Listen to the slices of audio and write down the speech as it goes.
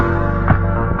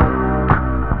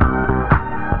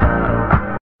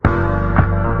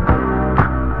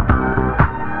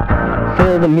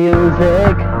the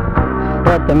music,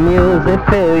 let the music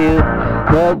fill you.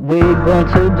 What we going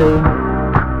to do?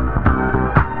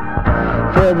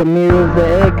 Feel the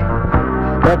music,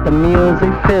 let the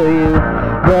music fill you.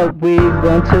 What we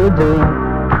going to do?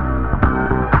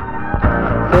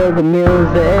 Feel the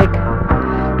music,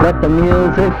 let the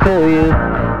music fill you.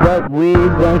 What we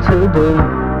going to do?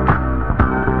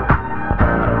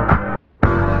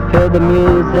 Feel the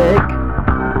music,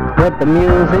 let the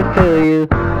music fill you.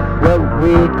 What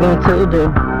we going to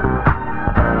do?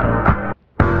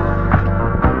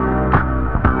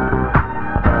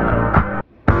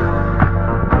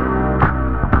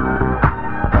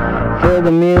 Feel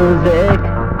the music,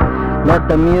 let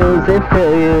the music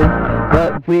fill you.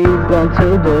 What we going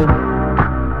to do?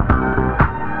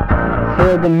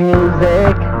 Feel the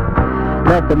music,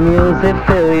 let the music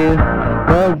fill you.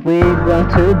 What we going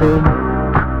to do?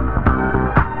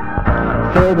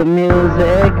 Feel the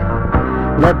music,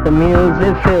 let the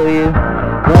music fill you.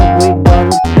 What we going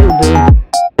to do?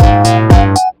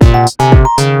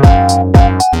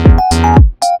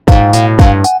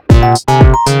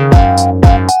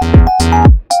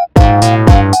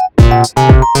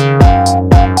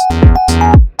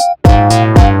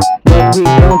 What we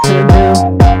going to do?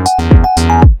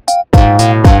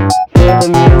 Feel the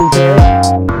music,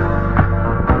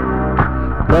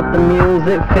 let the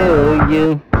music fill you.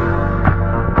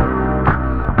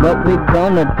 What we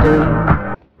gonna do?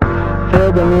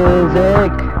 Feel the music,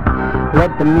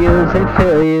 let the music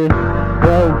fill you.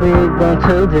 What we going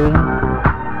to do?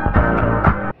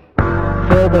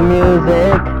 Feel the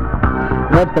music,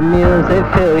 let the music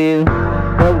fill you.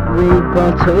 What we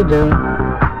going to do?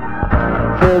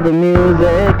 Feel the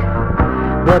music,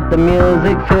 let the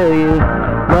music fill you.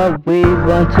 What we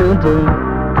going to do?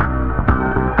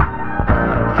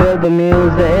 Feel the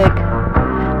music,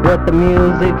 let the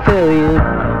music fill you.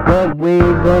 What we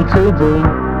going to do?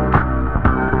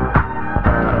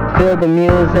 Feel the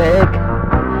music,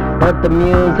 let the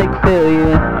music fill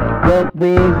you. What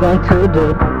we going to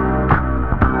do?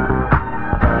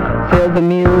 Feel the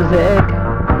music,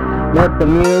 let the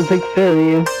music fill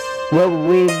you. What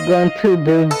we going to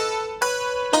do?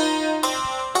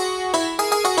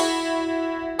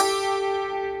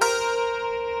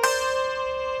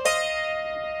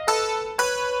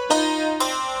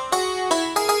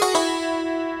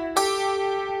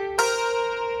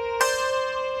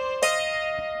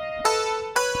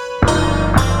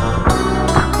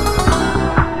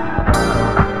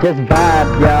 Just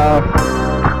vibe, y'all.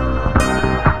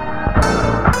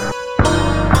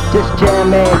 Just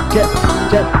jamming,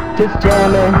 just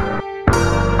jamming.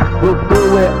 We'll do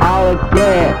it all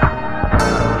again.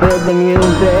 Feel the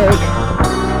music,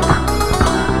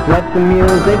 let the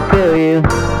music fill you.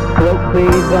 What we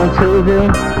going to do?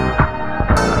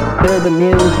 Feel the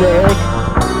music,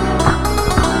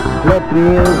 let the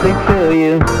music fill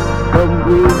you. What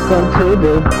we going to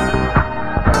do?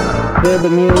 Feel the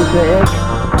music,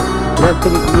 let the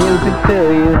music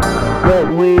fill you. What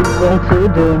we going to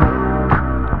do?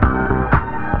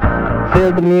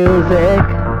 Feel the music,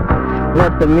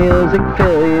 let the music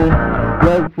fill you.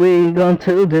 What we going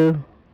to do?